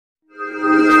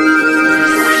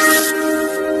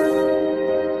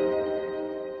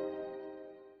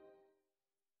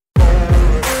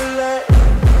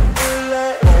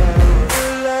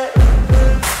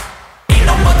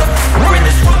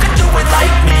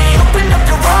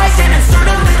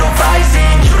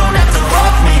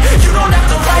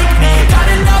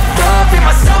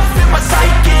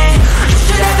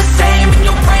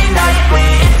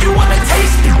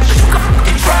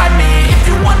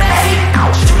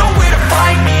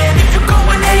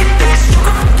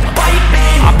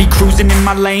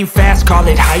my lane fast, call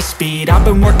it high speed. I've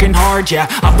been working hard, yeah,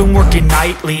 I've been working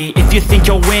nightly. If you think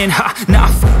you'll win, ha,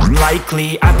 nah,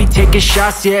 likely. I be taking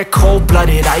shots, yeah,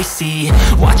 cold-blooded, icy.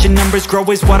 Watching numbers grow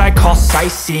is what I call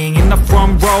sightseeing. In the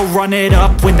front row, run it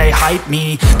up when they hype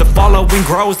me. The following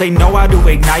grows, they know how to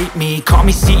ignite me. Call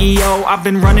me CEO, I've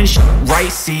been running shit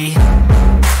right, see.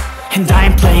 And I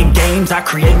ain't playing games, I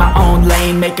create my own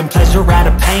lane, making pleasure out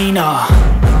of pain,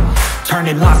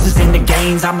 turning losses into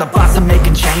gains. I'm the boss, I'm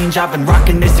making change. I've been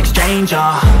rocking this exchange,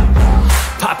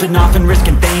 popping off and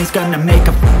risking things. Gonna make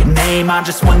a f***ing name. I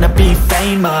just wanna be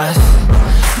famous,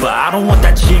 but I don't want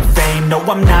that cheap fame. No,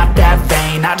 I'm not that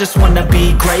vain. I just wanna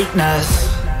be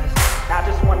greatness. I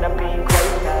just wanna be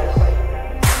greatness.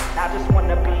 I just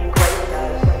wanna be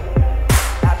greatness.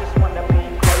 I just wanna be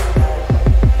greatness.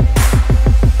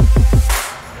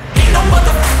 Ain't no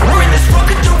motherfucker in this world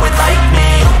could do it like me.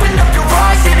 Open up your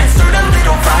eyes and insert a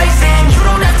little rising. You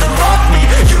don't have to love me,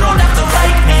 you don't have to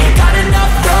like me. Got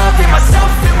enough love in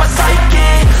myself, in my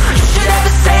psyche. You should have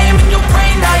the same in your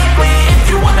brain nightly. If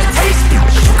you wanna taste me,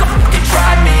 you can fucking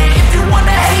try me. If you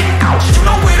wanna hate me, you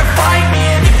know where to find me.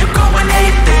 And if you go and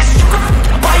hate this, you can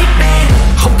fucking bite me.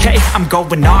 Okay, I'm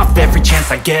going off every chance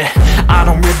I get. I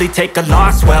don't really take a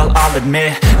loss, well, I'll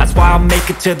admit. That's why I'll make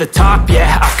it to the top,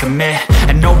 yeah, I commit.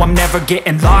 And no, I'm never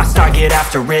getting lost, I get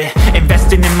after it.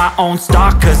 Investing in my own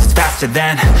stock, cause it's faster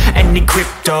than any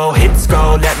crypto hits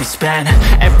go, let me spend.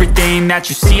 Everything that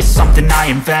you see is something I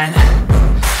invent,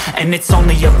 and it's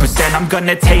only a percent. I'm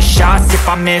gonna take shots, if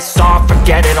I miss all,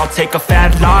 forget it. I'll take a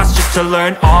fat loss just to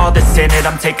learn all that's in it.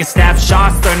 I'm taking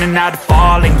snapshots, learning how to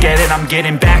fall and get it. I'm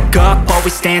getting back up,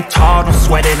 always stand tall, don't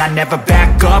sweat it. I never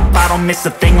back up, I don't miss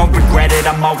a thing or regret it.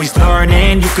 I'm always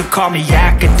learning, you could call me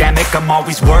academic. I'm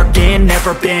always working,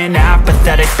 never been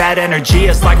apathetic. Bad energy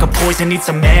is like a poison, needs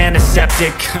some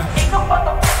antiseptic. Ain't nobody